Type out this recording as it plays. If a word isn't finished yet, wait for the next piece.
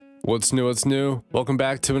What's new, what's new? Welcome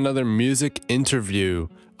back to another music interview.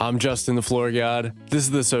 I'm Justin the Floor God. This is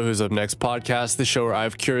the So Who's Up Next podcast, the show where I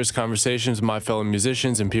have curious conversations with my fellow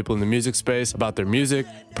musicians and people in the music space about their music,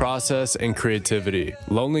 process, and creativity.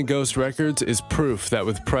 Lonely Ghost Records is proof that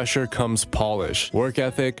with pressure comes polish. Work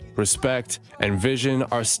ethic, respect, and vision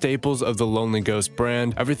are staples of the Lonely Ghost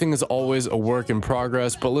brand. Everything is always a work in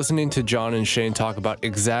progress, but listening to John and Shane talk about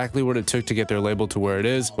exactly what it took to get their label to where it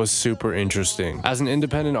is was super interesting. As an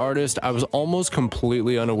independent artist, I was almost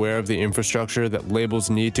completely unaware of the infrastructure that labels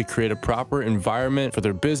need to create a proper environment for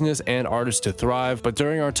their business and artists to thrive. But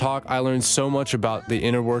during our talk, I learned so much about the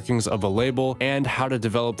inner workings of a label and how to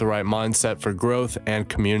develop the right mindset for growth and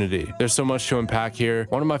community. There's so much to unpack here.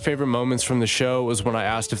 One of my favorite moments from the show was when I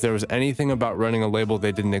asked if there was anything about running a label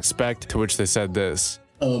they didn't expect, to which they said this.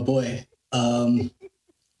 Oh boy.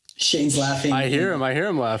 Shane's laughing. I hear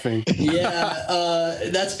him laughing. Yeah,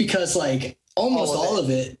 that's because like almost all of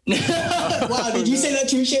it. Wow, did you say that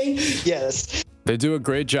too, Shane? Yes. They do a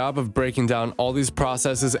great job of breaking down all these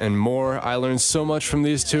processes and more. I learned so much from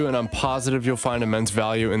these two, and I'm positive you'll find immense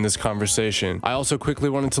value in this conversation. I also quickly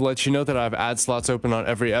wanted to let you know that I have ad slots open on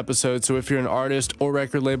every episode, so if you're an artist or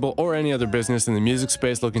record label or any other business in the music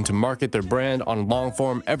space looking to market their brand on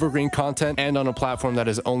long-form, evergreen content and on a platform that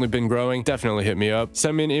has only been growing, definitely hit me up.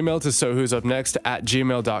 Send me an email to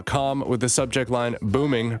sowho'supnext@gmail.com with the subject line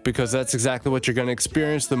booming, because that's exactly what you're going to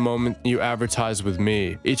experience the moment you advertise with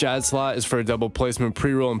me. Each ad slot is for a double placement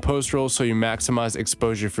pre-roll and post-roll, so you maximize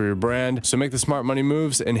exposure for your brand. So make the smart money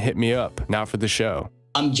moves and hit me up. Now for the show.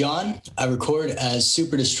 I'm John. I record as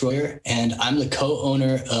Super Destroyer, and I'm the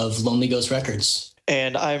co-owner of Lonely Ghost Records.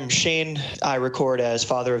 And I'm Shane. I record as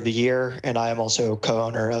Father of the Year, and I am also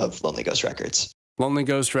co-owner of Lonely Ghost Records. Lonely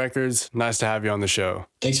Ghost Records, nice to have you on the show.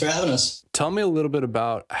 Thanks for having us. Tell me a little bit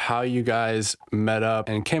about how you guys met up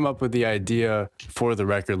and came up with the idea for the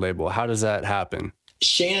record label. How does that happen?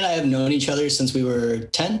 Shane and I have known each other since we were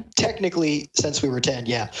 10. Technically, since we were 10,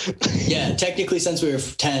 yeah. Yeah, technically since we were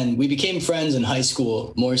 10. We became friends in high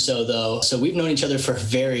school, more so though. So we've known each other for a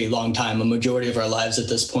very long time, a majority of our lives at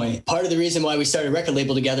this point. Part of the reason why we started a record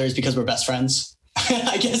label together is because we're best friends.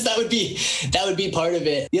 I guess that would be part of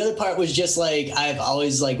it. The other part was just like, I've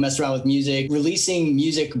always like messed around with music. Releasing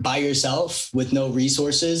music by yourself with no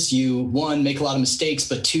resources, you, one, make a lot of mistakes,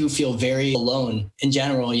 but two, feel very alone in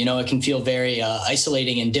general. You know, it can feel very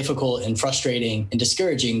isolating and difficult and frustrating and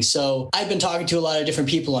discouraging. So I've been talking to a lot of different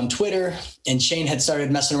people on Twitter, and Shane had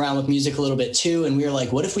started messing around with music a little bit too. And we were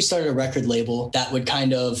like, what if we started a record label that would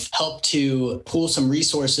kind of help to pool some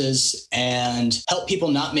resources and help people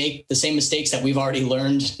not make the same mistakes that we've already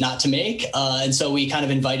learned not to make. And so we kind of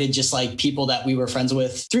invited just like people that we were friends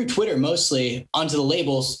with through Twitter mostly onto the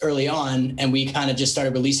labels early on. And we kind of just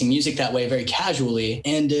started releasing music that way very casually.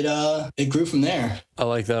 And it grew from there. I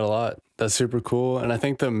like that a lot. That's super cool. And I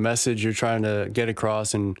think the message you're trying to get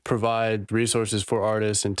across and provide resources for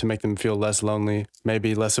artists and to make them feel less lonely,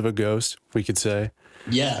 maybe less of a ghost, we could say.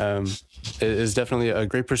 Yeah. It is definitely a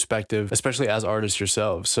great perspective, especially as artists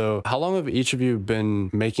yourselves. So how long have each of you been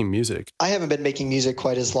making music? I haven't been making music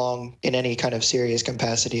quite as long in any kind of serious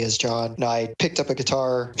capacity as John. No, I picked up a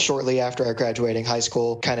guitar shortly after I graduating high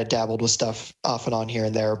school, kind of dabbled with stuff off and on here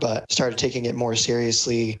and there, but started taking it more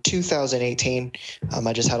seriously 2018.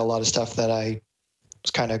 I just had a lot of stuff that I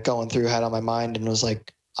was kind of going through, had on my mind, and was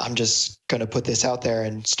like, I'm just going to put this out there,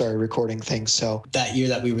 and started recording things. So that year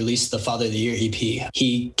that we released the Father of the Year EP,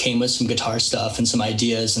 he came with some guitar stuff and some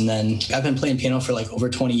ideas. And then I've been playing piano for like over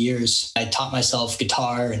 20 years. I taught myself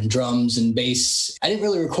guitar and drums and bass. I didn't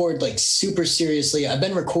really record like super seriously. I've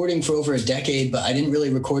been recording for over a decade, but I didn't really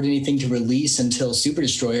record anything to release until Super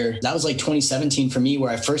Destroyer. That was like 2017 for me, where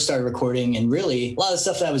I first started recording. And really a lot of the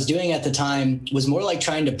stuff that I was doing at the time was more like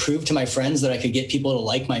trying to prove to my friends that I could get people to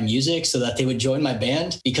like my music so that they would join my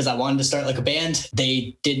band, because I wanted to start like a band.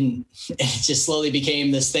 They didn't. It just slowly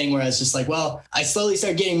became this thing where I was just like, well, I slowly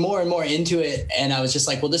started getting more and more into it. And I was just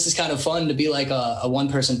like, well, this is kind of fun to be like a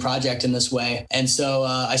one-person project in this way. And so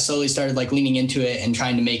I slowly started like leaning into it and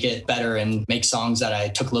trying to make it better and make songs that I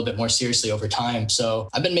took a little bit more seriously over time. So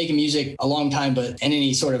I've been making music a long time, but in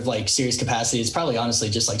any sort of like serious capacity, it's probably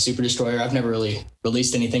honestly just like Super Destroyer. I've never really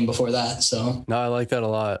released anything before that. So no, I like that a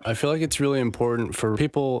lot. I feel like it's really important for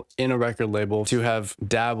people in a record label to have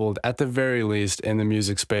dabbled at the very least in the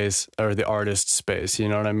music space or the artist space, you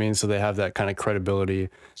know what I mean? So they have that kind of credibility.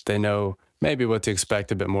 They know maybe what to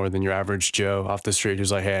expect a bit more than your average Joe off the street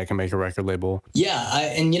who's like, hey, I can make a record label. Yeah,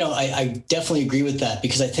 I definitely agree with that,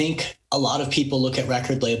 because I think a lot of people look at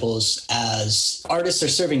record labels as artists are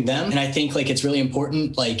serving them. And I think like it's really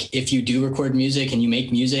important, like if you do record music and you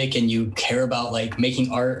make music and you care about like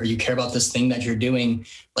making art or you care about this thing that you're doing,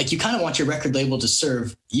 like you kind of want your record label to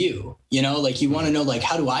serve you, you know, like you want to know like,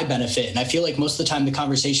 how do I benefit? And I feel like most of the time the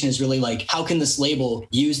conversation is really like, how can this label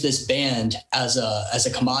use this band as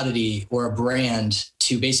a commodity or a brand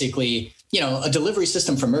to basically, you know, a delivery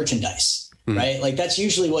system for merchandise. Right? Like that's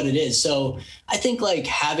usually what it is. So I think like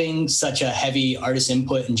having such a heavy artist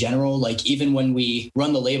input in general, like even when we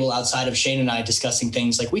run the label outside of Shane and I discussing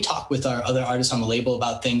things, like we talk with our other artists on the label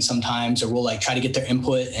about things sometimes, or we'll like try to get their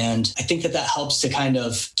input. And I think that helps to kind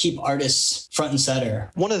of keep artists front and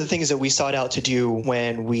center. One of the things that we sought out to do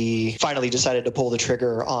when we finally decided to pull the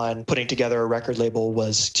trigger on putting together a record label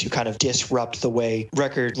was to kind of disrupt the way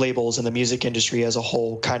record labels and the music industry as a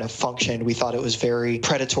whole kind of functioned. We thought it was very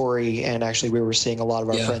predatory, and actually we were seeing a lot of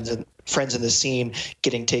our friends in the scene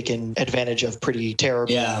getting taken advantage of pretty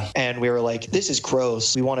terribly. Yeah. And we were like, this is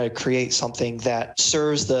gross. We want to create something that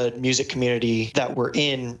serves the music community that we're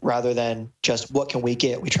in rather than just what can we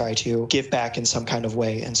get? We try to give back in some kind of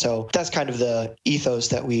way. And so that's kind of the ethos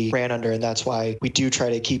that we ran under. And that's why we do try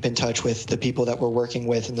to keep in touch with the people that we're working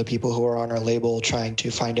with and the people who are on our label, trying to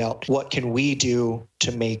find out what can we do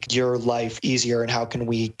to make your life easier and how can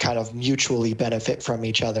we kind of mutually benefit from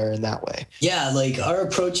each other in that way. Yeah, like our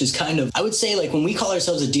approach is kind of, I would say like when we call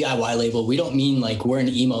ourselves a DIY label, we don't mean like we're an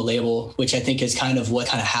emo label, which I think is kind of what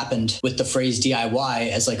kind of happened with the phrase DIY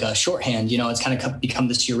as like a shorthand. You know, it's kind of become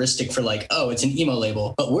this heuristic for like, oh, it's an emo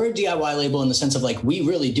label. But we're a DIY label in the sense of like, we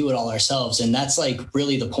really do it all ourselves. And that's like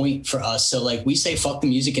really the point for us. So like we say, fuck the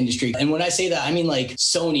music industry. And when I say that, I mean like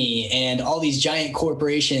Sony and all these giant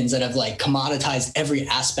corporations that have like commoditized every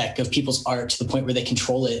aspect of people's art to the point where they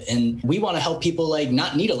control it. And we want to help people like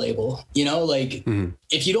not need a label, you know, like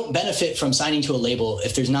if you don't benefit from signing to a label,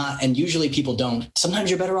 if there's not, and usually people don't, sometimes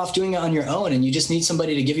you're better off doing it on your own and you just need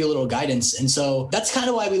somebody to give you a little guidance. And so that's kind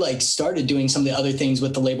of why we like started doing some of the other things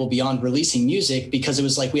with the label beyond releasing music, because it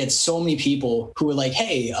was like, we had so many people who were like,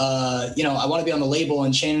 hey, you know, I want to be on the label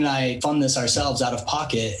and Shane and I fund this ourselves out of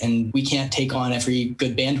pocket and we can't take on every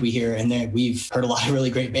good band we hear. And then we've heard a lot of really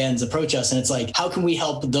great bands approach us. And it's like, how can we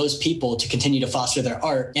help those people to continue to foster their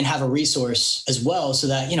art and have a resource as well so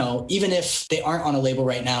that, you know, even if they aren't on a label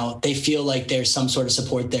right now, they feel like there's some sort of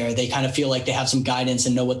support there. They kind of feel like they have some guidance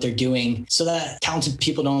and know what they're doing so that talented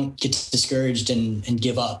people don't get discouraged and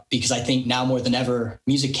give up. Because I think now more than ever,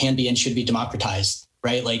 music can be and should be democratized.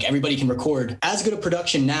 Right? Like everybody can record as good a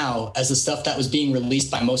production now as the stuff that was being released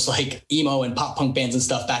by most like emo and pop punk bands and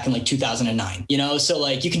stuff back in like 2009, you know? So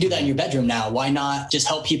like you can do that in your bedroom now. Why not just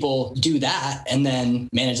help people do that and then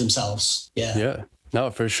manage themselves? Yeah. Yeah, no,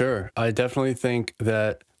 for sure. I definitely think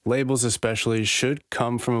that labels especially should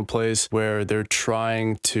come from a place where they're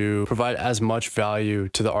trying to provide as much value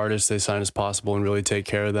to the artists they sign as possible and really take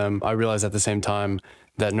care of them. I realize at the same time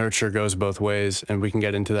that nurture goes both ways, and we can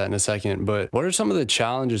get into that in a second. But what are some of the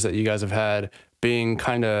challenges that you guys have had being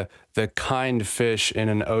kind of the kind fish in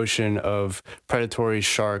an ocean of predatory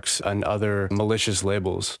sharks and other malicious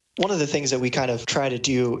labels? One of the things that we kind of try to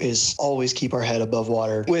do is always keep our head above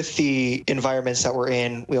water. With the environments that we're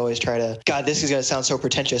in, we always try to, God, this is going to sound so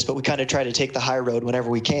pretentious, but we kind of try to take the high road whenever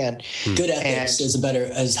we can. Good ethics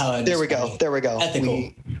is how I There we go.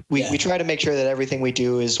 Ethical. We try to make sure that everything we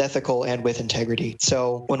do is ethical and with integrity.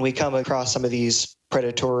 So when we come across some of these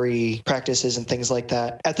predatory practices and things like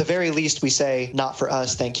that, at the very least, we say, not for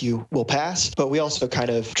us, thank you, we'll pass. But we also kind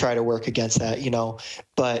of try to work against that, you know.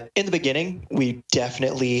 But in the beginning, we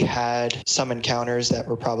definitely had some encounters that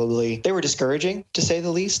were discouraging, to say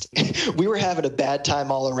the least. We were having a bad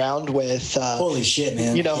time all around with, holy shit,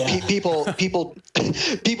 man. You know, people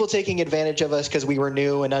taking advantage of us because we were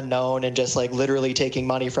new and unknown and just like literally taking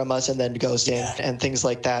money from us and then ghosting and things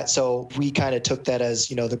like that. So we kind of took that as,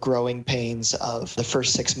 you know, the growing pains of the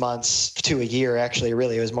first 6 months to a year. Actually,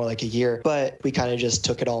 really, it was more like a year. But we kind of just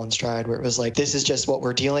took it all in stride, where it was like, this is just what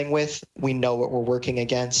we're dealing with. We know what we're working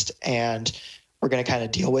against, and we're going to kind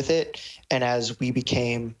of deal with it. And as we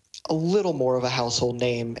became a little more of a household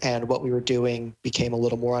name and what we were doing became a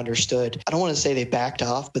little more understood, I don't want to say they backed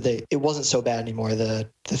off, but it wasn't so bad anymore. The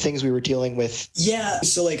things we were dealing with. Yeah.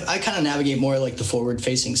 So like I kind of navigate more like the forward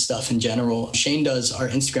facing stuff in general. Shane does our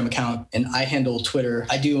Instagram account and I handle Twitter.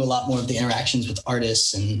 I do a lot more of the interactions with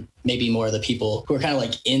artists and maybe more of the people who are kind of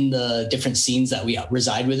like in the different scenes that we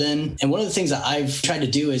reside within. And one of the things that I've tried to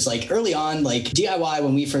do is like early on, like DIY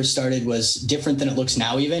when we first started was different than it looks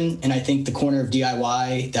now even. And I think the corner of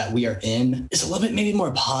DIY that we are in is a little bit maybe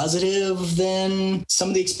more positive than some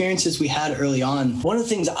of the experiences we had early on. One of the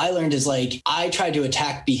things I learned is like, I tried to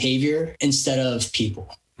attack behavior instead of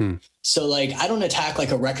people. So like, I don't attack like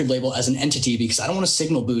a record label as an entity because I don't want to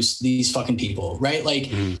signal boost these fucking people, right?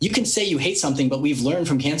 Like you can say you hate something, but we've learned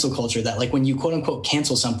from cancel culture that like when you quote unquote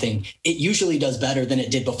cancel something, it usually does better than it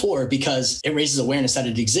did before because it raises awareness that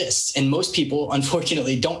it exists. And most people,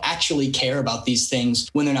 unfortunately, don't actually care about these things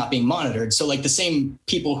when they're not being monitored. So like the same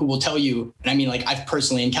people who will tell you, and I mean, like I've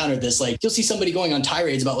personally encountered this, like you'll see somebody going on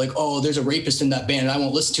tirades about like, oh, there's a rapist in that band and I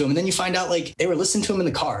won't listen to him. And then you find out like they were listening to him in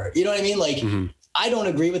the car. You know what I mean? Like, I don't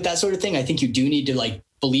agree with that sort of thing. I think you do need to like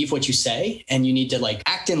believe what you say and you need to like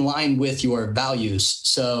act in line with your values.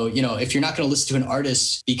 So, you know, if you're not going to listen to an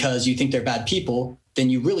artist because you think they're bad people, then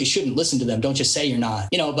you really shouldn't listen to them. Don't just say you're not,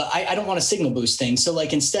 you know, but I don't want to signal boost things. So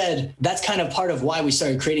like, instead, that's kind of part of why we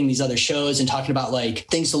started creating these other shows and talking about like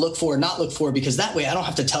things to look for, not look for, because that way I don't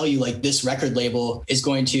have to tell you like this record label is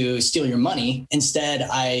going to steal your money. Instead,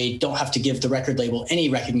 I don't have to give the record label any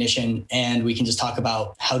recognition and we can just talk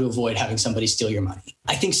about how to avoid having somebody steal your money.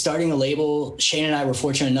 I think starting a label, Shane and I were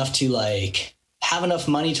fortunate enough to like have enough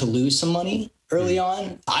money to lose some money. Early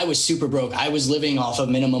on, I was super broke. I was living off of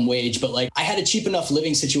minimum wage, but like I had a cheap enough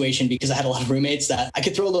living situation because I had a lot of roommates that I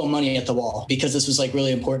could throw a little money at the wall because this was like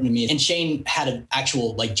really important to me. And Shane had an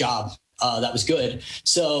actual like job that was good.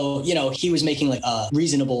 So, you know, he was making like a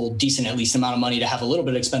reasonable, decent, at least amount of money to have a little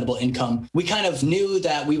bit of expendable income. We kind of knew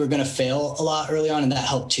that we were going to fail a lot early on and that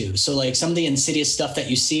helped too. So like some of the insidious stuff that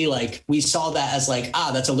you see, like we saw that as like,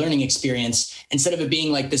 that's a learning experience instead of it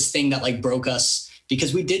being like this thing that like broke us.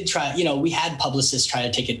 Because we did try, you know, we had publicists try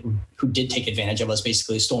to take it, who did take advantage of us,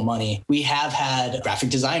 basically stole money. We have had graphic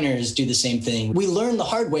designers do the same thing. We learned the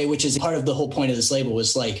hard way, which is part of the whole point of this label,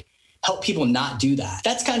 was like, help people not do that.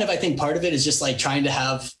 That's kind of, I think part of it is just like trying to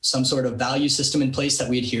have some sort of value system in place that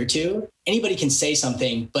we adhere to. Anybody can say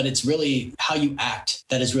something, but it's really how you act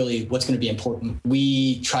that is really what's going to be important.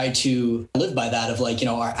 We try to live by that of like, you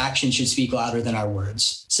know, our actions should speak louder than our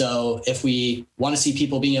words. So if we want to see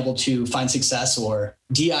people being able to find success or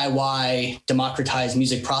DIY, democratize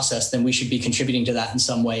music process, then we should be contributing to that in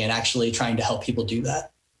some way and actually trying to help people do that.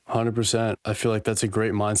 100%. I feel like that's a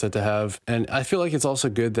great mindset to have. And I feel like it's also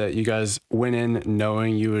good that you guys went in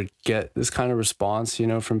knowing you would get this kind of response, you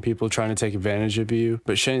know, from people trying to take advantage of you.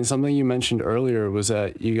 But Shane, something you mentioned earlier was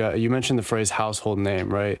that you mentioned the phrase household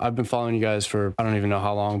name, right? I've been following you guys for, I don't even know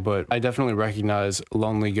how long, but I definitely recognize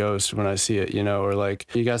Lonely Ghost when I see it, you know, or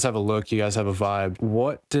like you guys have a look, you guys have a vibe.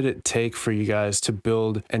 What did it take for you guys to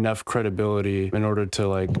build enough credibility in order to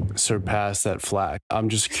like surpass that flag? I'm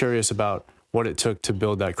just curious about what it took to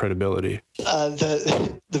build that credibility.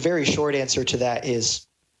 The very short answer to that is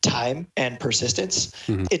time and persistence.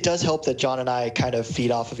 It does help that John and I kind of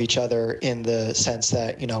feed off of each other in the sense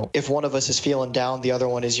that, you know, if one of us is feeling down, the other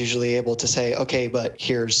one is usually able to say, okay, but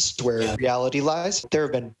here's where reality lies. There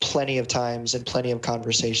have been plenty of times and plenty of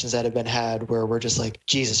conversations that have been had where we're just like,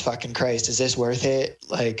 Jesus fucking Christ, is this worth it?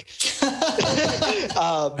 Like,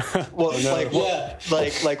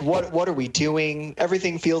 what are we doing?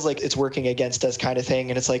 Everything feels like it's working against us kind of thing.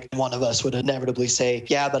 And it's like one of us would inevitably say,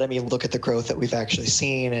 yeah, but I mean, look at the growth that we've actually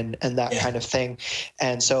seen and that kind of thing.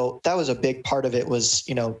 And so that was a big part of it was,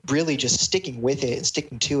 you know, really just sticking with it and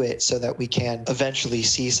sticking to it so that we can eventually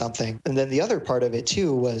see something. And then the other part of it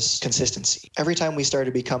too was consistency. Every time we started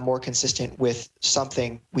to become more consistent with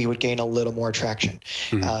something, we would gain a little more traction.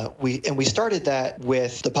 We started that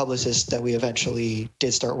with the publicist that we eventually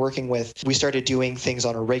did start working with. We started doing things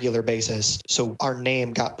on a regular basis. So our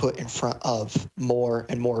name got put in front of more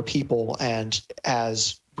and more people. And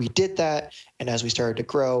as we did that, and as we started to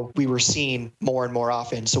grow, we were seen more and more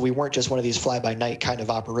often. So we weren't just one of these fly-by-night kind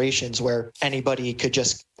of operations where anybody could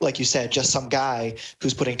just, like you said, just some guy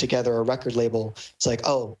who's putting together a record label. It's like,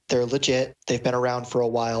 oh, they're legit. They've been around for a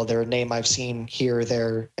while. They're a name I've seen here,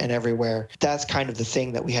 there, and everywhere. That's kind of the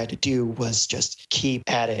thing that we had to do was just keep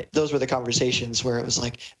at it. Those were the conversations where it was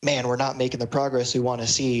like, man, we're not making the progress we want to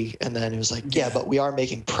see. And then it was like, yeah, but we are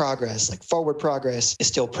making progress. Like forward progress is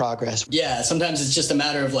still progress. Yeah, sometimes it's just a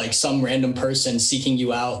matter of like some random person seeking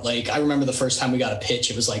you out. Like I remember the first time we got a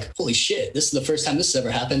pitch, it was like, holy shit, this is the first time this has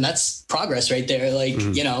ever happened. That's progress right there. Like,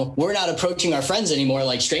 you know, we're not approaching our friends anymore.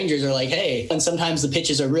 Like strangers are like, hey, and sometimes the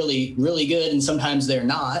pitches are really, really good and sometimes they're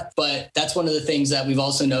not. But that's one of the things that we've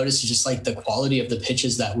also noticed is just like the quality of the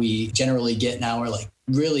pitches that we generally get now are like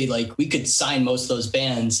really, like, we could sign most of those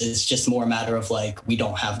bands. It's just more a matter of like, we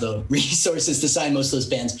don't have the resources to sign most of those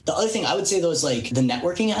bands. The other thing I would say though is like the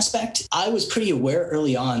networking aspect. I was pretty aware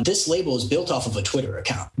early on, this label is built off of a Twitter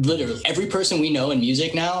account. Literally every person we know in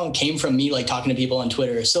music now came from me like talking to people on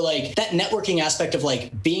Twitter. So like that networking aspect of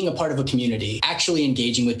like being a part of a community, actually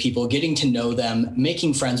engaging with people, getting to know them,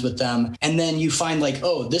 making friends with them. And then you find like,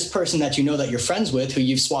 oh, this person that you know that you're friends with, who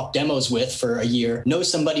you've swapped demos with for a year,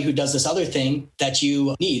 knows somebody who does this other thing that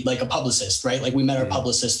you need, like a publicist, right? Like we met our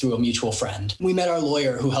publicist through a mutual friend. We met our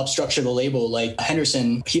lawyer who helped structure the label, like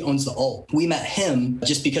Henderson, he owns the Alt. We met him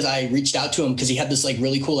just because I reached out to him because he had this like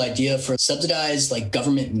really cool idea for subsidized like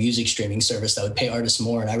government music streaming service that would pay artists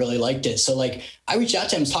more. And I really liked it. So like I reached out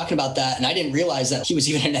to him talking about that, and I didn't realize that he was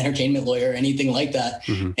even an entertainment lawyer or anything like that.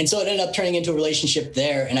 And so it ended up turning into a relationship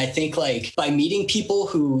there. And I think like by meeting people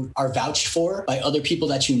who are vouched for by other people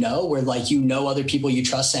that you know, where like you know other people you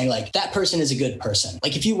trust saying like that person is a good person.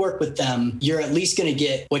 Like if you work with them, you're at least going to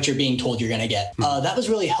get what you're being told you're going to get. That was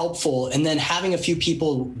really helpful. And then having a few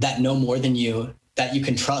people that know more than you that you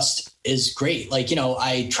can trust is great. Like, you know,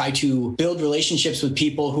 I try to build relationships with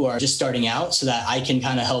people who are just starting out so that I can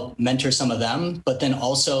kind of help mentor some of them. But then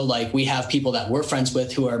also like we have people that we're friends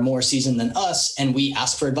with who are more seasoned than us, and we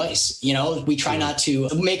ask for advice. You know, we try not to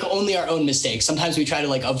make only our own mistakes. Sometimes we try to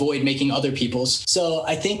like avoid making other people's. So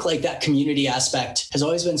I think like that community aspect has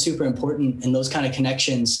always been super important, in those kind of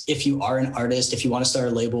connections. If you are an artist, if you want to start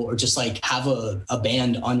a label or just like have a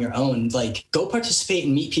band on your own, like go participate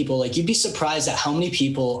and meet people. Like you'd be surprised at how many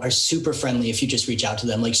people are super friendly if you just reach out to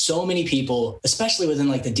them. Like so many people, especially within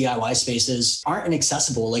like the DIY spaces, aren't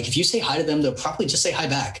inaccessible. Like if you say hi to them, they'll probably just say hi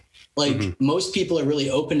back. Like most people are really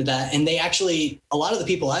open to that. And they actually, a lot of the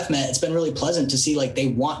people I've met, it's been really pleasant to see like they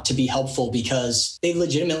want to be helpful because they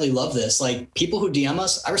legitimately love this. Like people who DM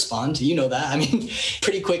us, I respond, you know that. I mean,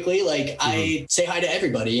 pretty quickly, like I say hi to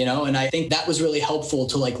everybody, you know, and I think that was really helpful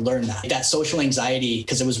to like learn that social anxiety,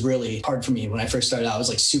 because it was really hard for me when I first started out. I was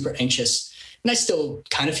like super anxious. And I still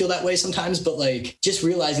kind of feel that way sometimes, but like just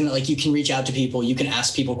realizing that like you can reach out to people, you can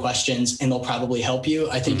ask people questions and they'll probably help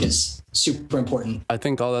you, I think is super important. I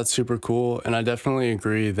think all that's super cool. And I definitely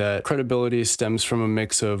agree that credibility stems from a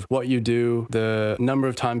mix of what you do, the number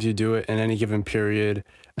of times you do it in any given period,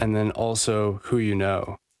 and then also who you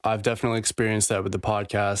know. I've definitely experienced that with the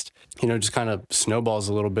podcast, you know, just kind of snowballs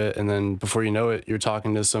a little bit. And then before you know it, you're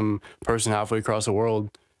talking to some person halfway across the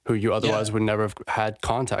world who you otherwise would never have had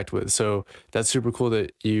contact with. So that's super cool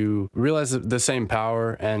that you realize the same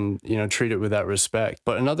power and, you know, treat it with that respect.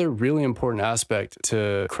 But another really important aspect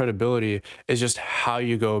to credibility is just how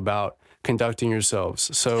you go about conducting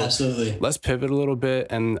yourselves. So absolutely, let's pivot a little bit.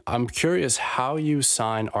 And I'm curious how you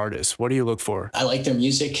sign artists. What do you look for? I like their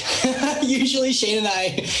music. Usually Shane and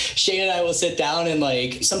I will sit down and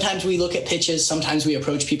like, sometimes we look at pitches. Sometimes we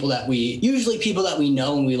approach people usually people that we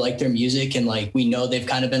know and we like their music and like, we know they've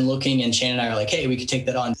kind of been looking, and Shane and I are like, hey, we could take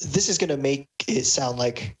that on. This is going to make it sound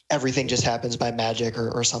like everything just happens by magic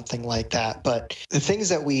or something like that. But the things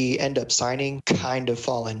that we end up signing kind of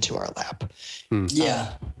fall into our lap.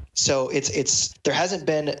 Yeah. So there hasn't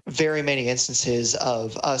been very many instances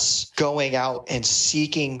of us going out and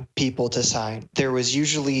seeking people to sign. There was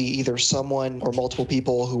usually either someone or multiple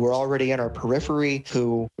people who were already in our periphery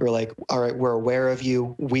who were like, all right, we're aware of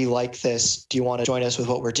you. We like this. Do you want to join us with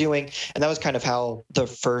what we're doing? And that was kind of how the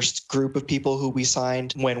first group of people who we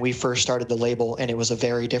signed when we first started the label, and it was a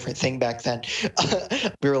very different thing back then.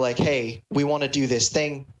 We were like, hey, we want to do this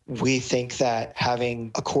thing. We think that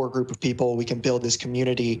having a core group of people, we can build this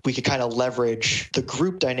community. We could kind of leverage the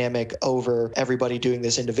group dynamic over everybody doing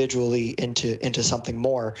this individually into something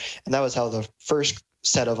more. And that was how the first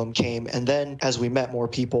set of them came. And then as we met more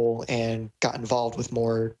people and got involved with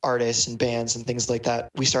more artists and bands and things like that,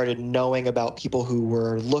 we started knowing about people who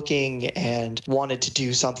were looking and wanted to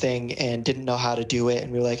do something and didn't know how to do it.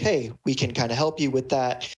 And we were like, hey, we can kind of help you with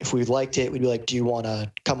that. If we liked it, we'd be like, do you want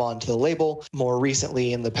to come on to the label? More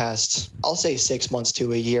recently, in the past, I'll say 6 months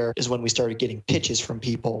to a year, is when we started getting pitches from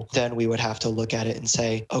people. Then we would have to look at it and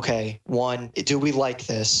say, okay, 1, do we like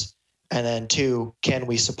this? And then 2, can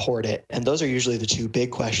we support it? And those are usually the 2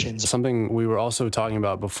 big questions. Something we were also talking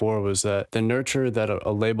about before was that the nurture that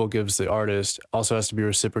a label gives the artist also has to be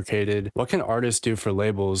reciprocated. What can artists do for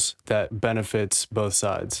labels that benefits both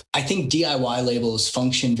sides? I think DIY labels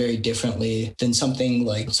function very differently than something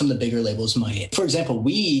like some of the bigger labels might. For example,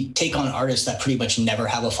 we take on artists that pretty much never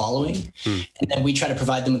have a following, and then we try to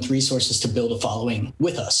provide them with resources to build a following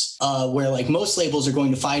with us, where like most labels are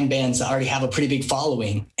going to find bands that already have a pretty big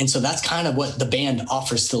following. And so that's kind of what the band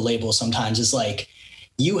offers to the label sometimes, is like,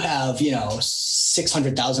 you have, 6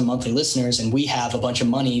 600,000 monthly listeners and we have a bunch of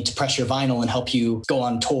money to press your vinyl and help you go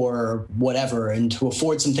on tour or whatever, and to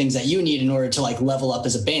afford some things that you need in order to like level up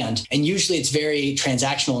as a band. And usually it's very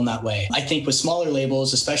transactional in that way. I think with smaller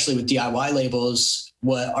labels, especially with DIY labels,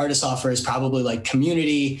 what artists offer is probably like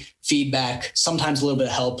community, feedback, sometimes a little bit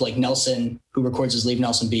of help. Like Nelson, who records as Leave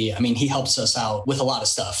Nelson Be. I mean, he helps us out with a lot of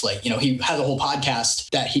stuff. Like, you know, he has a whole podcast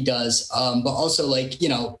that he does, but also like, you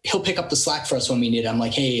know, he'll pick up the slack for us when we need it. I'm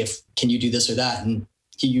like, hey, can you do this or that? And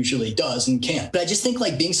he usually does and can't. But I just think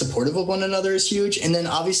like being supportive of one another is huge. And then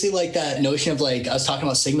obviously like that notion of like, I was talking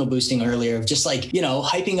about signal boosting earlier, of just like, you know,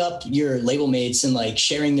 hyping up your label mates and like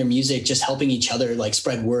sharing their music, just helping each other like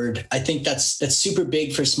spread word. I think that's super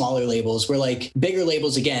big for smaller labels. Where like bigger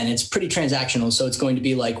labels, again, it's pretty transactional. So it's going to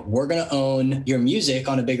be like, we're going to own your music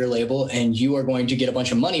on a bigger label and you are going to get a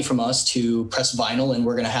bunch of money from us to press vinyl, and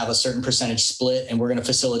we're going to have a certain percentage split, and we're going to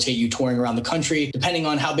facilitate you touring around the country. Depending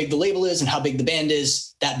on how big the label is and how big the band is,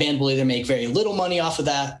 that band will either make very little money off of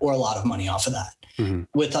that or a lot of money off of that. Mm-hmm.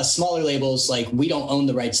 With us smaller labels, like we don't own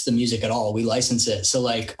the rights to the music at all. We license it. So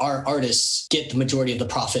like our artists get the majority of the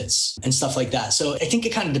profits and stuff like that. So I think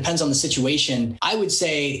it kind of depends on the situation. I would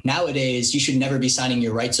say nowadays you should never be signing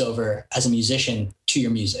your rights over as a musician to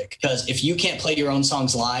your music, because if you can't play your own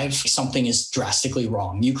songs live, something is drastically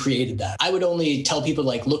wrong. You created that. I would only tell people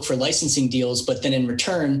like look for licensing deals, but then in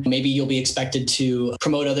return, maybe you'll be expected to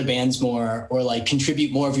promote other bands more, or like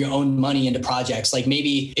contribute more of your own money into projects. Like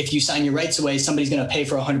maybe if you sign your rights away, somebody's going to pay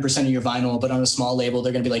for 100% of your vinyl, but on a small label,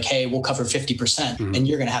 they're going to be like, hey, we'll cover 50%, and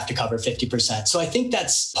you're going to have to cover 50%. So I think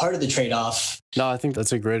that's part of the trade-off. No, I think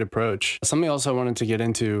that's a great approach. Something else I wanted to get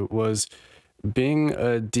into was being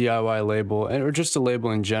a DIY label, or just a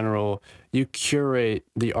label in general. You curate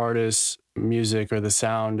the artist's music or the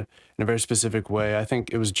sound in a very specific way. I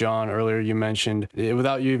think it was John earlier, you mentioned,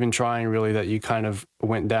 without you even trying really, that you kind of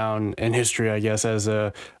went down in history, I guess, as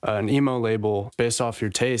an emo label based off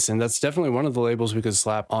your taste. And that's definitely one of the labels we could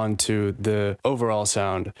slap onto the overall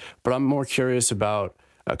sound. But I'm more curious about,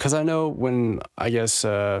 because I know when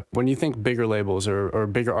you think bigger labels or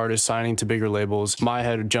bigger artists signing to bigger labels, my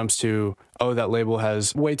head jumps to, oh, that label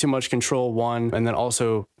has way too much control, one, and then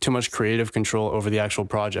also too much creative control over the actual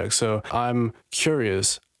project. So I'm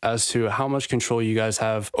curious as to how much control you guys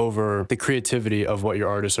have over the creativity of what your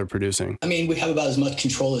artists are producing. I mean, we have about as much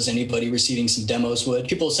control as anybody receiving some demos would.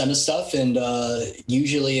 People send us stuff, and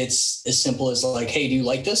usually it's as simple as like, hey, do you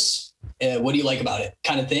like this? What do you like about it,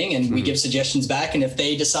 kind of thing? And we give suggestions back. And if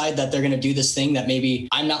they decide that they're going to do this thing that maybe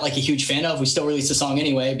I'm not like a huge fan of, we still release the song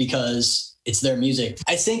anyway because it's their music.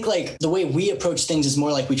 I think like the way we approach things is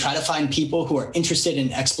more like we try to find people who are interested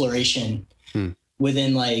in exploration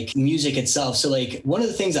within like music itself. So like one of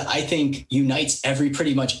the things that I think unites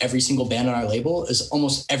pretty much every single band on our label is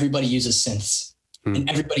almost everybody uses synths. And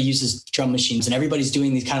everybody uses drum machines, and everybody's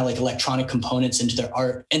doing these kind of like electronic components into their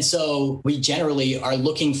art. And so we generally are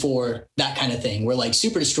looking for that kind of thing, where like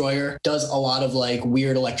Super Destroyer does a lot of like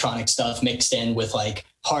weird electronic stuff mixed in with like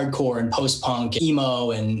hardcore and post-punk,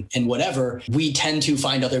 emo and whatever. We tend to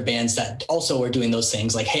find other bands that also are doing those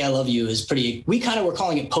things. Like Hey, I Love You is we kind of were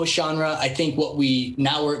calling it post-genre. I think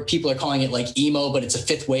people are calling it like emo, but it's a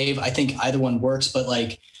fifth wave. I think either one works, but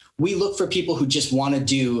like we look for people who just want to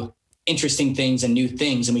do interesting things and new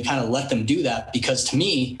things, and we kind of let them do that, because to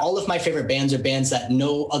me, all of my favorite bands are bands that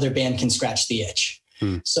no other band can scratch the itch.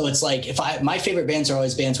 So it's like my favorite bands are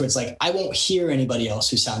always bands where it's like I won't hear anybody else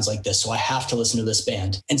who sounds like this, so I have to listen to this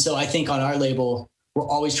band. And so I think on our label, we're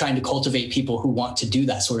always trying to cultivate people who want to do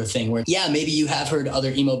that sort of thing, where, yeah, maybe you have heard other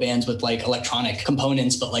emo bands with like electronic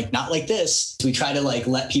components, but like not like this. So we try to like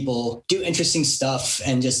let people do interesting stuff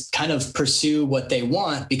and just kind of pursue what they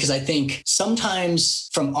want. Because I think sometimes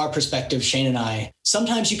from our perspective, Shane and I,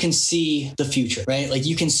 sometimes you can see the future, right? Like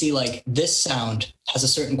you can see like this sound has a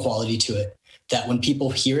certain quality to it that when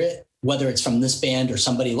people hear it, whether it's from this band or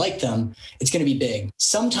somebody like them, it's going to be big.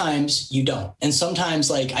 Sometimes you don't. And sometimes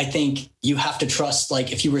like, I think you have to trust,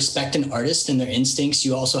 like if you respect an artist and their instincts,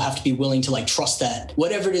 you also have to be willing to like trust that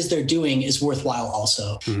whatever it is they're doing is worthwhile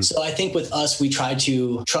also. So I think with us, we try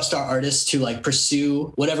to trust our artists to like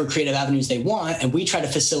pursue whatever creative avenues they want. And we try to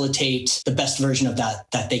facilitate the best version of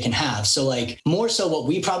that they can have. So like more so what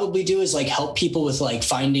we probably do is like help people with like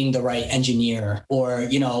finding the right engineer, or,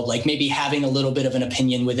 you know, like maybe having a little bit of an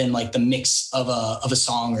opinion within like the mix of a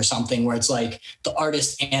song or something, where it's like the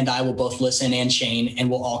artist and I will both listen, and Shane,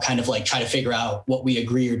 and we'll all kind of like try to figure out what we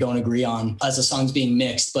agree or don't agree on as the song's being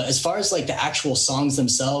mixed. But as far as like the actual songs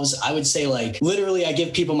themselves, I would say like literally I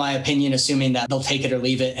give people my opinion, assuming that they'll take it or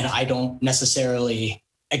leave it. And I don't necessarily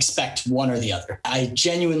expect one or the other. I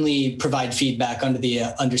genuinely provide feedback under the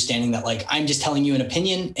understanding that like, I'm just telling you an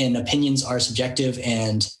opinion and opinions are subjective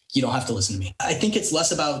and you don't have to listen to me. I think it's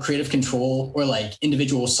less about creative control or like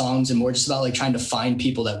individual songs and more just about like trying to find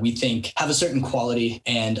people that we think have a certain quality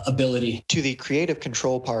and ability. To the creative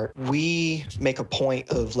control part, we make a point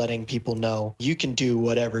of letting people know you can do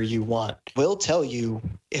whatever you want. We'll tell you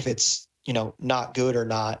if it's, not good or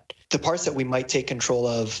not. The parts that we might take control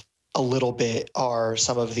of a little bit are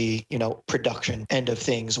some of the, production end of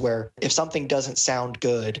things, where if something doesn't sound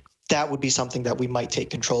good, that would be something that we might take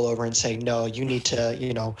control over and say, no, you need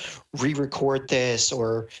to, re-record this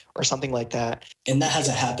or something like that. And that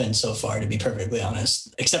hasn't happened so far, to be perfectly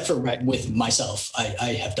honest, except for with myself.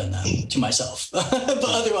 I have done that to myself, but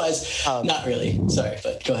otherwise, not really. Sorry,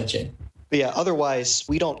 but go ahead, Shane. But yeah, otherwise,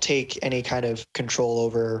 we don't take any kind of control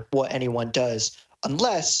over what anyone does,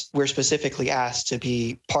 unless we're specifically asked to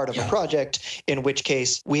be part of a project, in which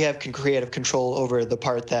case we have creative control over the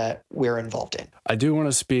part that we're involved in. I do want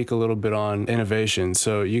to speak a little bit on innovation.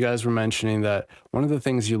 So you guys were mentioning that one of the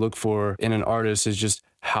things you look for in an artist is just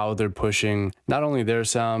how they're pushing not only their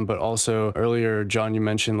sound, but also earlier, John, you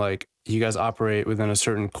mentioned like you guys operate within a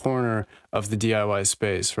certain corner of the DIY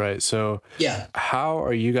space, right? So how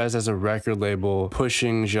are you guys as a record label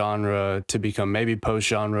pushing genre to become maybe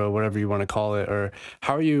post-genre, whatever you want to call it, or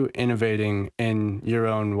how are you innovating in your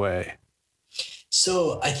own way?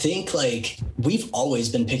 So I think like we've always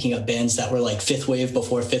been picking up bands that were like fifth wave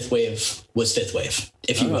before fifth wave was fifth wave,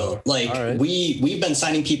 if you will. Like we've been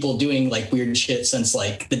signing people doing like weird shit since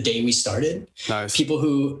like the day we started. Nice. People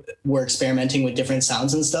who were experimenting with different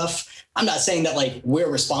sounds and stuff. I'm not saying that like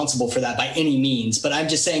we're responsible for that by any means, but I'm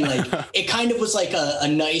just saying like it kind of was like a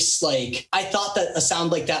nice, like I thought that a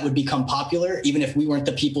sound like that would become popular, even if we weren't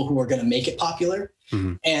the people who were going to make it popular.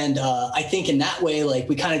 Mm-hmm. And I think in that way, like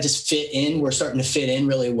we kind of just fit in. We're starting to fit in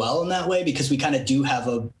really well in that way because we kind of do have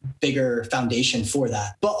a bigger foundation for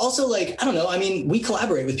that. But also like, I don't know, I mean, we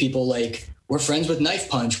collaborate with people like we're friends with Knife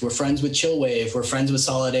Punch. We're friends with Chillwave. We're friends with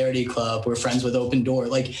Solidarity Club. We're friends with Open Door.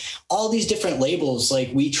 Like all these different labels, like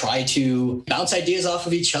we try to bounce ideas off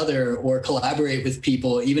of each other or collaborate with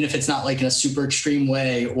people, even if it's not like in a super extreme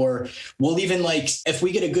way. Or we'll even like, if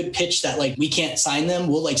we get a good pitch that like we can't sign them,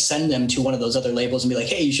 we'll like send them to one of those other labels and be like,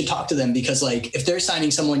 hey, you should talk to them because like if they're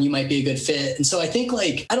signing someone, you might be a good fit. And so I think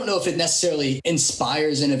like, I don't know if it necessarily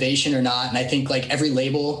inspires innovation or not. And I think like every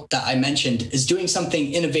label that I mentioned is doing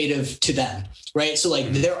something innovative to them. Right. So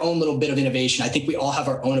like their own little bit of innovation. I think we all have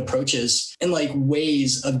our own approaches and like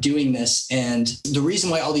ways of doing this. And the reason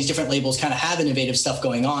why all these different labels kind of have innovative stuff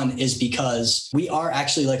going on is because we are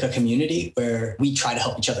actually like a community where we try to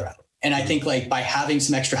help each other out. And I think like by having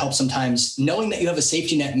some extra help sometimes, knowing that you have a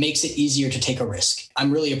safety net makes it easier to take a risk.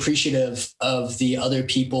 I'm really appreciative of the other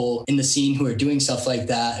people in the scene who are doing stuff like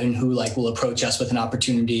that and who like will approach us with an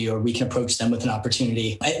opportunity or we can approach them with an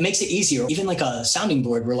opportunity. It makes it easier. Even like a sounding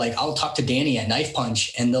board where like I'll talk to Danny at Knife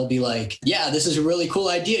Punch and they'll be like, yeah, this is a really cool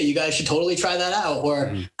idea. You guys should totally try that out.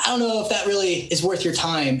 Or I don't know if that really is worth your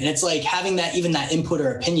time. And it's like having that, even that input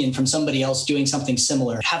or opinion from somebody else doing something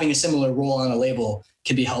similar, having a similar role on a label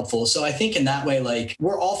can be helpful. So I think in that way, like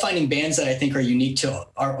we're all finding bands that I think are unique to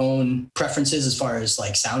our own preferences as far as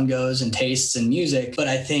like sound goes and tastes and music. But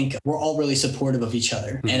I think we're all really supportive of each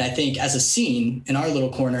other. And I think as a scene in our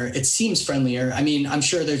little corner, it seems friendlier. I mean, I'm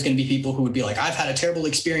sure there's going to be people who would be like, I've had a terrible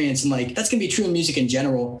experience. And like, that's going to be true in music in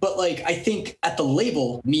general. But like, I think at the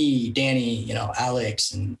label, me, Danny,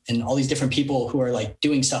 Alex and all these different people who are like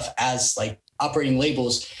doing stuff as like operating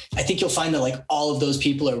labels, I think you'll find that like all of those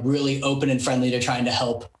people are really open and friendly to trying to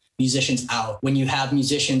help musicians out. When you have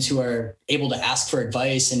musicians who are able to ask for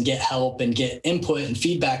advice and get help and get input and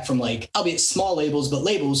feedback from like, albeit small labels, but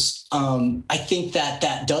labels, I think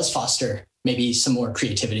that does foster maybe some more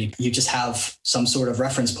creativity. You just have some sort of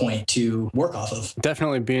reference point to work off of.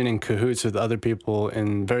 Definitely being in cahoots with other people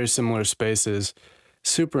in very similar spaces,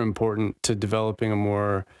 super important to developing a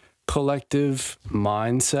more collective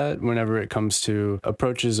mindset whenever it comes to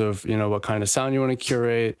approaches of, what kind of sound you want to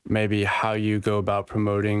curate, maybe how you go about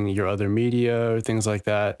promoting your other media or things like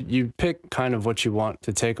that. You pick kind of what you want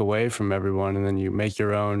to take away from everyone, and then you make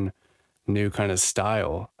your own new kind of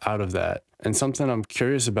style out of that. And something I'm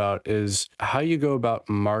curious about is how you go about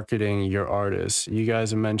marketing your artists. You guys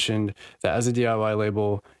have mentioned that as a DIY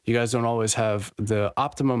label, you guys don't always have the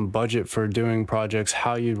optimum budget for doing projects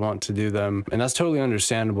how you'd want to do them. And that's totally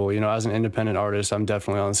understandable. As an independent artist, I'm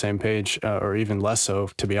definitely on the same page, or even less so,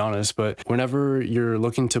 to be honest. But whenever you're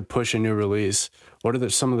looking to push a new release, what are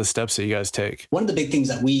some of the steps that you guys take? One of the big things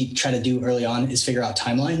that we try to do early on is figure out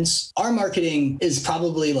timelines. Our marketing is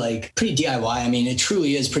probably like pretty DIY. I mean, it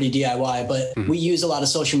truly is pretty DIY, but we use a lot of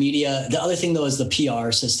social media. The other thing though is the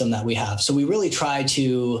PR system that we have. So we really try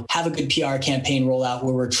to have a good PR campaign roll out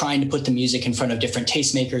where we're trying to put the music in front of different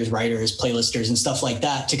tastemakers, writers, playlisters, and stuff like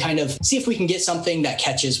that to kind of see if we can get something that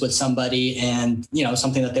catches with somebody and, you know,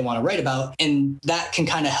 something that they want to write about. And that can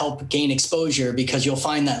kind of help gain exposure, because you'll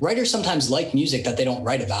find that writers sometimes like music that they don't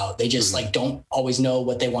write about. They just like don't always know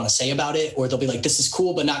what they want to say about it, or they'll be like, this is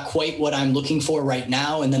cool, but not quite what I'm looking for right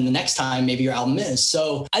now. And then the next time, maybe your album is.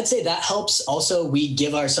 So I'd say that helps. Also, we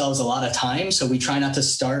give ourselves a lot of time. So we try not to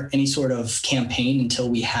start any sort of campaign until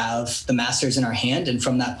we have the masters in our hand. And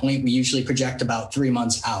from that point, we usually project about 3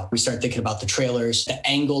 months out. We start thinking about the trailers, the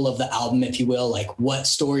angle of the album, if you will, like what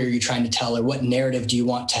story are you trying to tell, or what narrative do you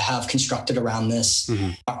want to have constructed around this?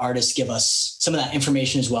 Our artists give us some of that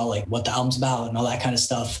information as well, like what the album's about and all that kind of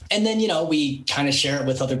stuff. And then, you know, we kind of share it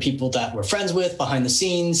with other people that we're friends with behind the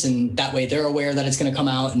scenes. And that way they're aware that it's going to come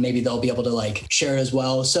out, and maybe they'll be able to like share it as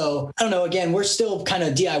well. So I don't know, again, we're still kind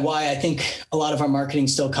of DIY. I think a lot of our marketing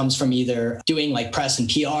still comes from either doing like press and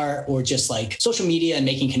PR, or just like social media and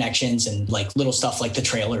making connections, and like little stuff like the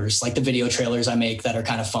trailers, like the video trailers I make that are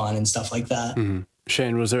kind of fun and stuff like that.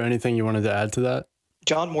 Shane, was there anything you wanted to add to that?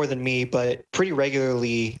 John more than me, but pretty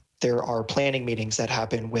regularly there are planning meetings that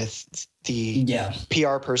happen with the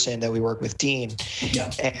PR person that we work with, Dean.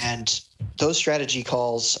 And those strategy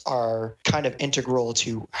calls are kind of integral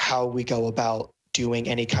to how we go about doing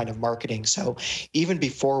any kind of marketing. So even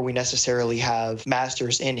before we necessarily have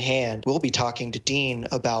masters in hand, we'll be talking to Dean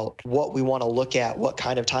about what we want to look at, what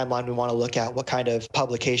kind of timeline we want to look at, what kind of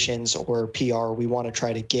publications or PR we want to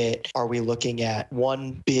try to get. Are we looking at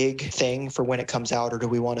one big thing for when it comes out, or do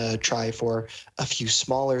we want to try for a few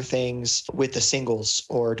smaller things with the singles,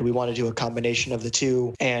 or do we want to do a combination of the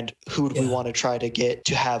two? And who do we want to try to get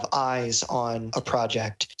to have eyes on a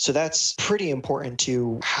project? So that's pretty important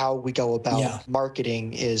to how we go about marketing.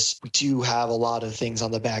 Is we do have a lot of things on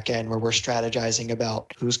the back end where we're strategizing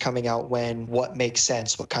about who's coming out when, what makes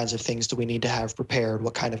sense, what kinds of things do we need to have prepared,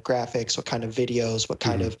 what kind of graphics, what kind of videos, what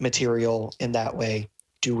kind of material in that way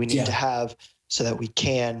do we need to have so that we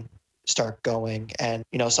can start going. And,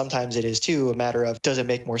 you know, sometimes it is too a matter of, does it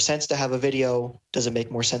make more sense to have a video? Does it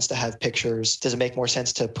make more sense to have pictures? Does it make more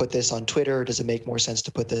sense to put this on Twitter? Does it make more sense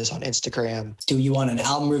to put this on Instagram? Do you want an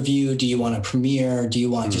album review? Do you want a premiere? Do you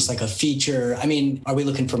want just like a feature? I mean, are we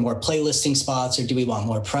looking for more playlisting spots, or do we want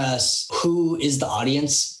more press? Who is the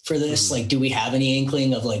audience for this? Like, do we have any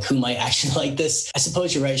inkling of like who might actually like this? I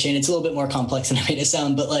suppose you're right, Shane. It's a little bit more complex than I made it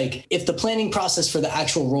sound, but like if the planning process for the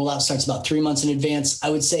actual rollout starts about 3 months in advance, I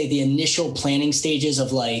would say the initial planning stages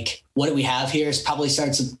of like, what do we have here, probably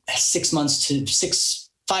starts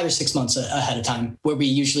 5 or 6 months ahead of time, where we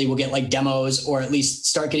usually will get like demos, or at least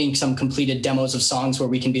start getting some completed demos of songs where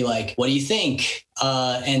we can be like, what do you think?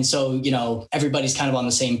 And so, you know, everybody's kind of on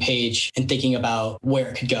the same page and thinking about where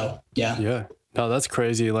it could go. Yeah. No, that's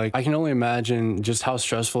crazy. Like, I can only imagine just how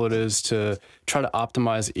stressful it is to try to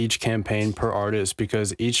optimize each campaign per artist,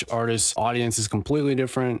 because each artist's audience is completely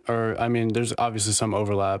different. Or, I mean, there's obviously some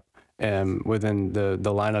overlap within the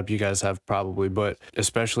lineup you guys have probably, but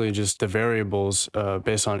especially just the variables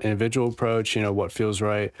based on individual approach, you know, what feels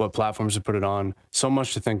right, what platforms to put it on. So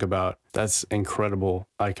much to think about. That's incredible.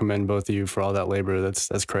 I commend both of you for all that labor.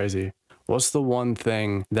 That's crazy. What's the one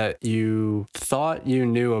thing that you thought you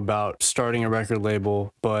knew about starting a record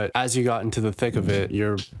label, but as you got into the thick of it,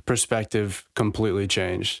 your perspective completely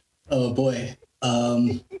changed? Oh boy.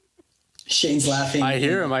 Shane's laughing. I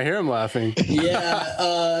hear him laughing.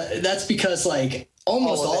 That's because like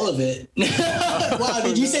almost all of it. Wow,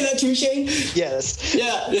 did you say that too, Shane? Yes.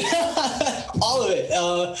 Yeah. All of it.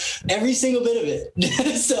 Every single bit of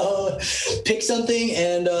it. So pick something,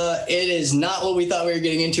 and it is not what we thought we were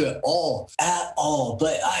getting into at all.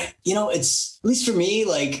 But it's, at least for me,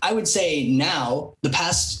 like I would say now, the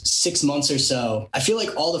past 6 months or so, I feel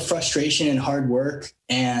like all the frustration and hard work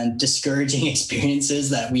and discouraging experiences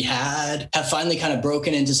that we had have finally kind of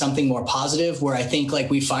broken into something more positive, where I think like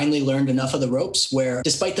we finally learned enough of the ropes where,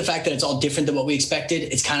 despite the fact that it's all different than what we expected,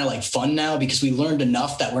 it's kind of like fun now because we learned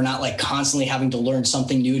enough that we're not like constantly having to learn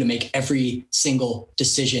something new to make every single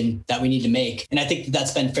decision that we need to make. And I think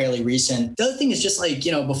that's been fairly recent. The other thing is just like,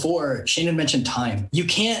 you know, before Shane had mentioned time. You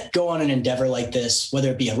can't go on an endeavor like this,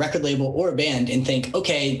 whether it be a record label or a band, and think,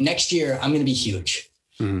 okay, next year I'm going to be huge.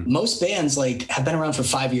 Most bands like have been around for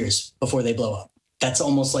 5 years before they blow up. That's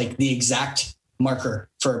almost like the exact marker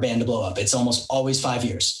for a band to blow up. It's almost always 5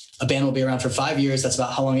 years. A band will be around for 5 years. That's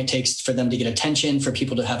about how long it takes for them to get attention, for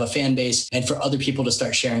people to have a fan base, and for other people to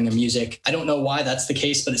start sharing their music. I don't know why that's the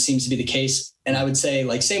case, but it seems to be the case. And I would say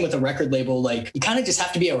like same with a record label, like you kind of just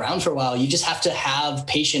have to be around for a while. You just have to have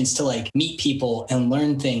patience to like meet people and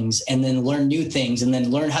learn things and then learn new things and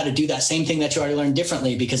then learn how to do that same thing that you already learned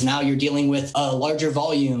differently, because now you're dealing with a larger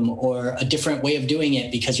volume or a different way of doing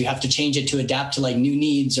it because you have to change it to adapt to like new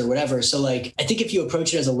needs or whatever. So like, I think if you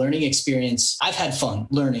approach it as a learning experience, I've had fun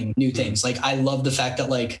learning new things. Like I love the fact that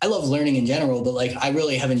like, I love learning in general, but like I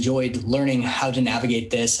really have enjoyed learning how to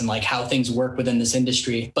navigate this and like how things work within this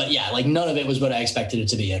industry. But yeah, like none of it was what I expected it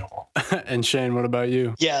to be at all. And Shane, what about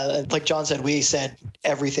you? Yeah, like John said, we said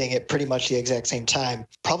everything at pretty much the exact same time.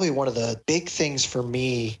 Probably one of the big things for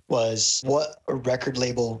me was what a record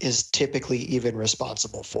label is typically even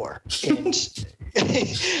responsible for. And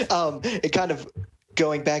it kind of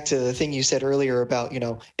going back to the thing you said earlier about,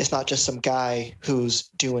 it's not just some guy who's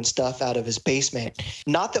doing stuff out of his basement.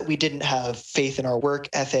 Not that we didn't have faith in our work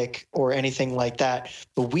ethic or anything like that,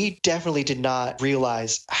 but we definitely did not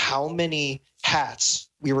realize how many hats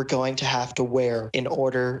we were going to have to wear in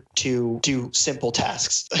order to do simple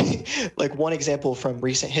tasks. Like one example from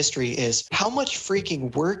recent history is how much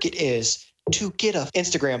freaking work it is to get an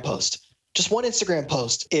Instagram post. Just one Instagram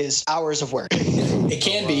post is hours of work. It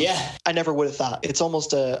can be, yeah. I never would have thought. It's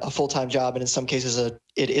almost a full-time job, and in some cases,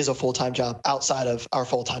 it is a full-time job outside of our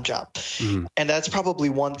full-time job. Mm-hmm. And that's probably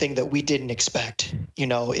one thing that we didn't expect.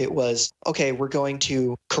 It was, okay, we're going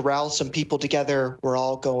to corral some people together. We're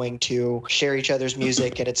all going to share each other's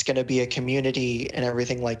music, and it's going to be a community and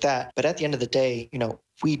everything like that. But at the end of the day,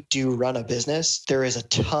 we do run a business. There is a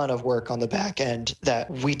ton of work on the back end that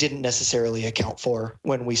we didn't necessarily account for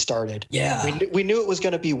when we started. Yeah. We knew it was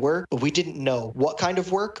going to be work, but we didn't know what kind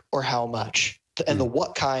of work or how much. And the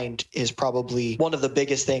what kind is probably one of the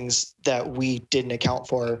biggest things that we didn't account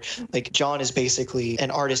for. Like John is basically an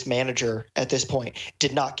artist manager at this point,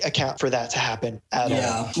 did not account for that to happen at all.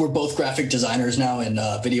 Yeah, we're both graphic designers now and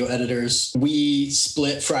video editors. We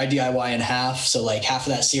split Fry DIY in half. So like half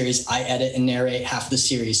of that series, I edit and narrate. Half of the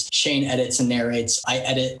series, Shane edits and narrates. I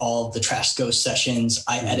edit all of the Trash Ghost sessions.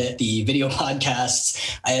 I edit the video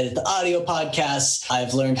podcasts. I edit the audio podcasts.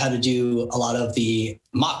 I've learned how to do a lot of the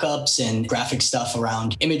mock-ups and graphic stuff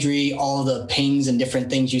around imagery, all the pings and different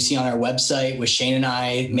things you see on our website with Shane and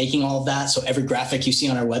I making all of that. So every graphic you see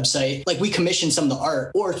on our website, like we commissioned some of the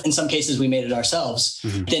art, or in some cases we made it ourselves.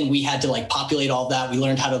 Mm-hmm. Then we had to like populate all of that. We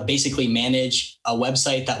learned how to basically manage a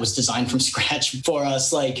website that was designed from scratch for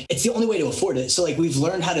us. Like it's the only way to afford it. So like we've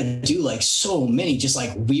learned how to do like so many just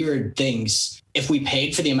like weird things. If we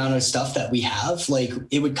paid for the amount of stuff that we have, like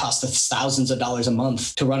it would cost us thousands of dollars a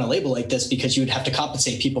month to run a label like this, because you would have to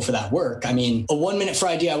compensate people for that work. I mean, a 1 minute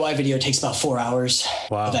Fry DIY video takes about 4 hours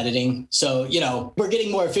of editing. So, we're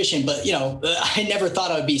getting more efficient, but I never thought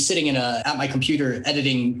I would be sitting at my computer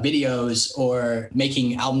editing videos or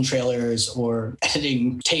making album trailers or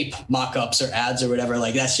editing tape mock-ups or ads or whatever.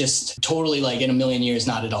 Like that's just totally like in a million years,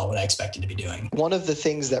 not at all what I expected to be doing. One of the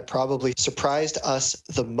things that probably surprised us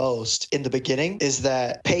the most in the beginning is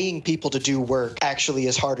that paying people to do work actually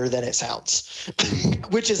is harder than it sounds,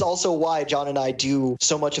 which is also why John and I do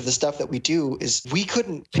so much of the stuff that we do. Is we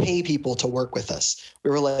couldn't pay people to work with us.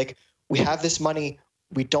 We were like, we have this money,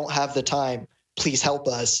 we don't have the time, please help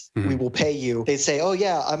us. Mm-hmm. We will pay you. They'd say, oh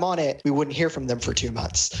yeah, I'm on it. We wouldn't hear from them for 2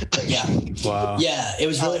 months. Yeah. Wow. Yeah. It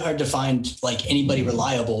was really hard to find like anybody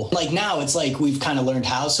reliable. Like now it's like we've kind of learned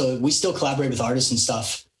how, so we still collaborate with artists and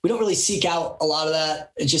stuff. We don't really seek out a lot of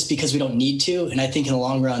that just because we don't need to. And I think in the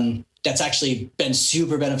long run, that's actually been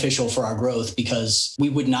super beneficial for our growth, because we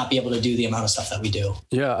would not be able to do the amount of stuff that we do.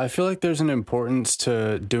 Yeah, I feel like there's an importance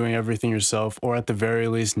to doing everything yourself, or at the very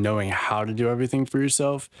least knowing how to do everything for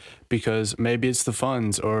yourself, because maybe it's the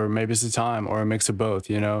funds or maybe it's the time or a mix of both,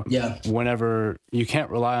 Yeah. Whenever you can't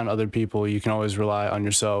rely on other people, you can always rely on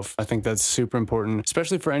yourself. I think that's super important,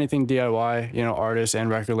 especially for anything DIY, artists and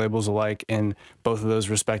record labels alike in both of those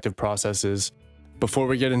respective processes. Before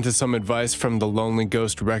we get into some advice from the Lonely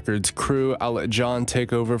Ghost Records crew, I'll let John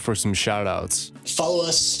take over for some shout outs. Follow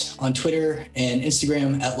us on Twitter and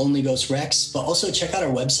Instagram at Lonely Ghost Rex, but also check out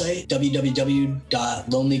our website,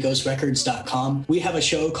 www.lonelyghostrecords.com. We have a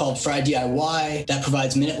show called Fry DIY that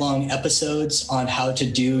provides minute-long episodes on how to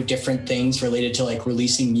do different things related to like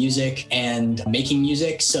releasing music and making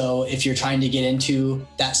music. So if you're trying to get into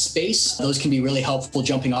that space, those can be really helpful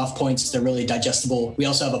jumping off points. They're really digestible. We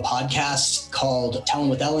also have a podcast called called Tellin'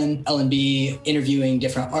 with Ellen, Ellen B, interviewing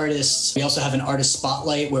different artists. We also have an artist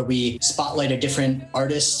spotlight where we spotlight a different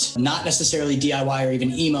artist, not necessarily DIY or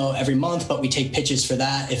even emo every month, but we take pitches for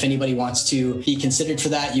that. If anybody wants to be considered for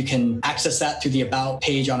that, you can access that through the About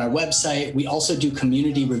page on our website. We also do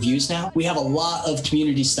community reviews now. We have a lot of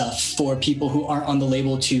community stuff for people who aren't on the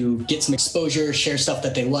label to get some exposure, share stuff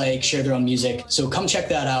that they like, share their own music. So come check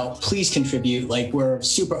that out. Please contribute. Like, we're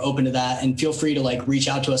super open to that, and feel free to like reach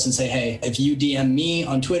out to us and say, hey, if you DM me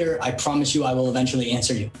on Twitter, I promise you I will eventually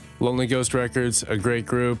answer you. Lonely Ghost Records, a great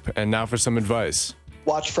group. And now for some advice.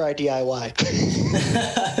 Watch Fry DIY.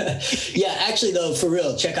 Yeah, actually, though, for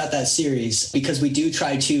real, check out that series, because we do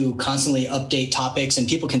try to constantly update topics, and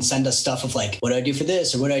people can send us stuff of like, what do I do for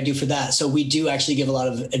this or what do I do for that? So we do actually give a lot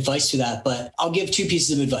of advice to that, but I'll give 2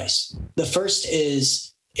 pieces of advice. The first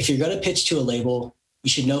is, if you're going to pitch to a label, you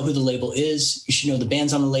should know who the label is. You should know the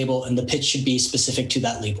bands on the label, and the pitch should be specific to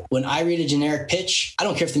that label. When I read a generic pitch, I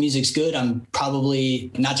don't care if the music's good. I'm probably,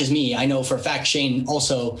 not just me, I know for a fact, Shane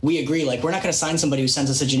also, we agree, like, we're not going to sign somebody who sends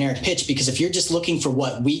us a generic pitch, because if you're just looking for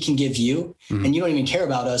what we can give you and you don't even care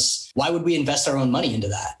about us, why would we invest our own money into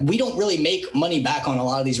that? We don't really make money back on a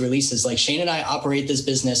lot of these releases. Like, Shane and I operate this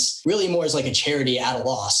business really more as like a charity at a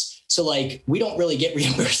loss. So like, we don't really get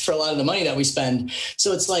reimbursed for a lot of the money that we spend.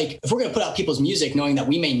 So it's like, if we're going to put out people's music knowing that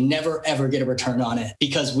we may never, ever get a return on it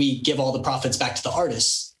because we give all the profits back to the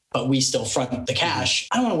artists, but we still front the cash,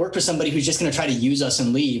 I don't want to work with somebody who's just going to try to use us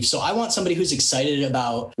and leave. So I want somebody who's excited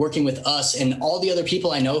about working with us, and all the other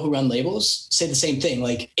people I know who run labels say the same thing.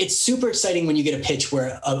 Like, it's super exciting when you get a pitch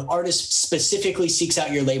where an artist specifically seeks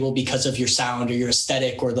out your label because of your sound or your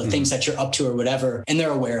aesthetic or the things that you're up to or whatever, and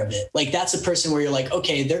they're aware of it. Like, that's a person where you're like,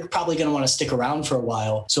 okay, they're probably going to want to stick around for a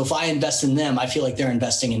while. So if I invest in them, I feel like they're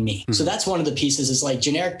investing in me. So that's one of the pieces, is like,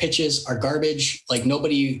 generic pitches are garbage. Like,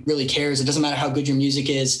 nobody really cares. It doesn't matter how good your music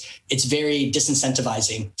is. It's very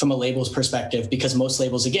disincentivizing from a label's perspective, because most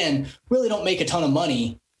labels, again, really don't make a ton of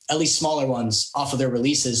money, at least smaller ones, off of their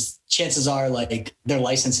releases. Chances are like they're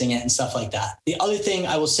licensing it and stuff like that. The other thing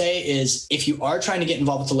I will say is, if you are trying to get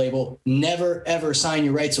involved with the label, never, ever sign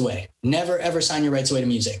your rights away. Never, ever sign your rights away to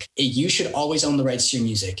music. You should always own the rights to your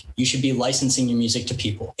music. You should be licensing your music to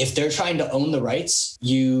people. If they're trying to own the rights,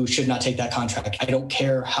 you should not take that contract. I don't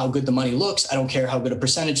care how good the money looks. I don't care how good a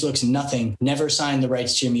percentage looks, nothing. Never sign the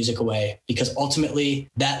rights to your music away, because ultimately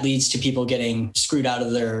that leads to people getting screwed out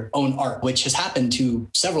of their own art, which has happened to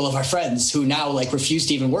several of our friends who now like refuse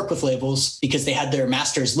to even work with labels because they had their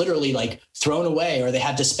masters literally like thrown away, or they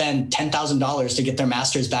had to spend $10,000 to get their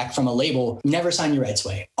masters back from a label. Never sign your rights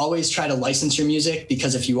away. Always try to license your music,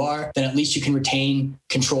 because if you are, then at least you can retain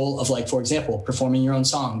control of, like, for example, performing your own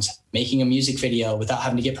songs, making a music video without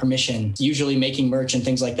having to get permission, usually making merch and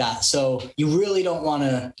things like that. So you really don't want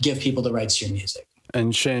to give people the rights to your music.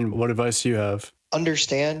 And Shane, what advice do you have?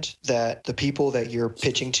 Understand that the people that you're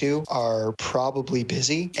pitching to are probably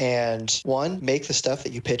busy, and one, make the stuff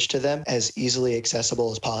that you pitch to them as easily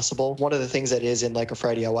accessible as possible. One of the things that is in like a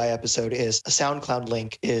Fry DIY episode is a SoundCloud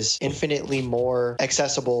link is infinitely more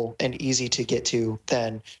accessible and easy to get to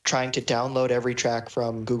than trying to download every track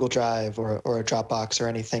from Google Drive or a Dropbox or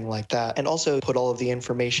anything like that. And also put all of the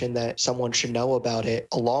information that someone should know about it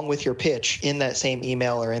along with your pitch in that same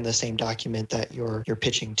email or in the same document that you're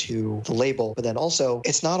pitching to the label. But then also,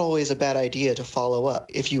 it's not always a bad idea to follow up.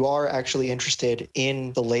 If you are actually interested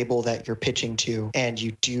in the label that you're pitching to, and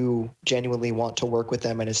you do genuinely want to work with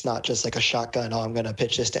them, and it's not just like a shotgun, oh, I'm going to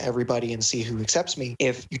pitch this to everybody and see who accepts me.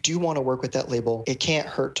 If you do want to work with that label, it can't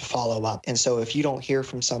hurt to follow up. And so if you don't hear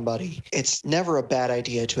from somebody, it's never a bad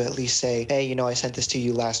idea to at least say, hey, I sent this to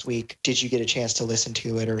you last week. Did you get a chance to listen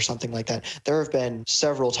to it, or something like that? There have been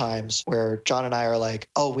several times where John and I are like,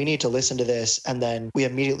 oh, we need to listen to this. And then we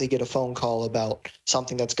immediately get a phone call about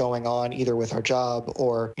something that's going on either with our job,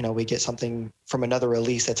 or we get something from another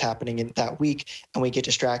release that's happening in that week, and we get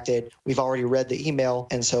distracted. We've already read the email,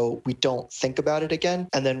 and so we don't think about it again,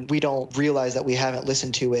 and then we don't realize that we haven't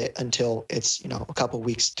listened to it until it's a couple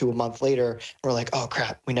weeks to a month later. We're like, oh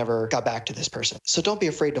crap, we never got back to this person. So don't be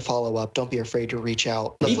afraid to follow up. Don't be afraid to reach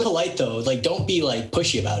out. Be polite though. Like, don't be like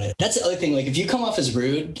pushy about it. That's the other thing. Like, if you come off as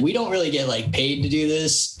rude, we don't really get like paid to do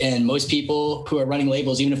this, and most people who are running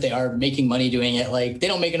labels, even if they are making money doing it, like they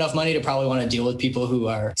don't make enough money to probably want to deal with people who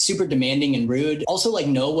are super demanding and rude. Also, like,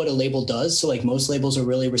 know what a label does. So like, most labels are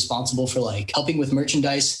really responsible for like helping with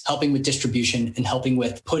merchandise, helping with distribution, and helping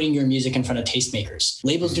with putting your music in front of tastemakers.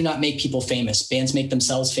 Labels do not make people famous. Bands make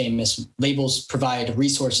themselves famous. Labels provide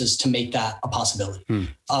resources to make that a possibility.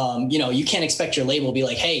 You can't expect your label to be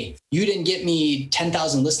like, hey, you didn't get me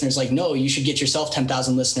 10,000 listeners. Like, no, you should get yourself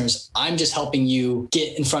 10,000 listeners. I'm just helping you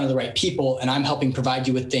get in front of the right people, and I'm helping provide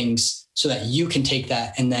you with things so that you can take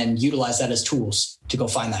that and then utilize that as tools to go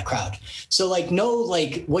find that crowd. So like, know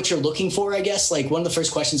like what you're looking for, I guess. Like one of the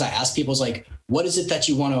first questions I ask people is like, what is it that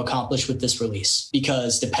you want to accomplish with this release?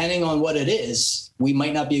 Because depending on what it is, we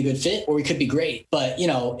might not be a good fit or we could be great. But, you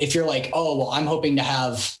know, if you're like, oh, well, I'm hoping to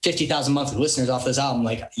have 50,000 monthly listeners off this album,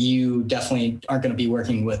 like you definitely aren't going to be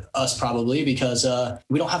working with us probably because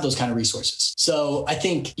we don't have those kind of resources. So I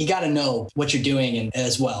think you got to know what you're doing and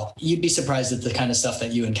as well. You'd be surprised at the kind of stuff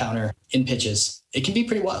that you encounter in pitches. It can be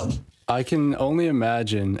pretty wild. I can only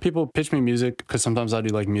imagine people pitch me music because sometimes I do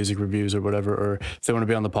like music reviews or whatever, or if they want to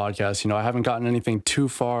be on the podcast. You know, I haven't gotten anything too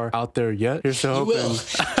far out there yet. Here's to hoping. You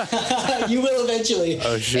will. You will eventually.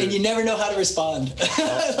 Oh, shit. And you never know how to respond.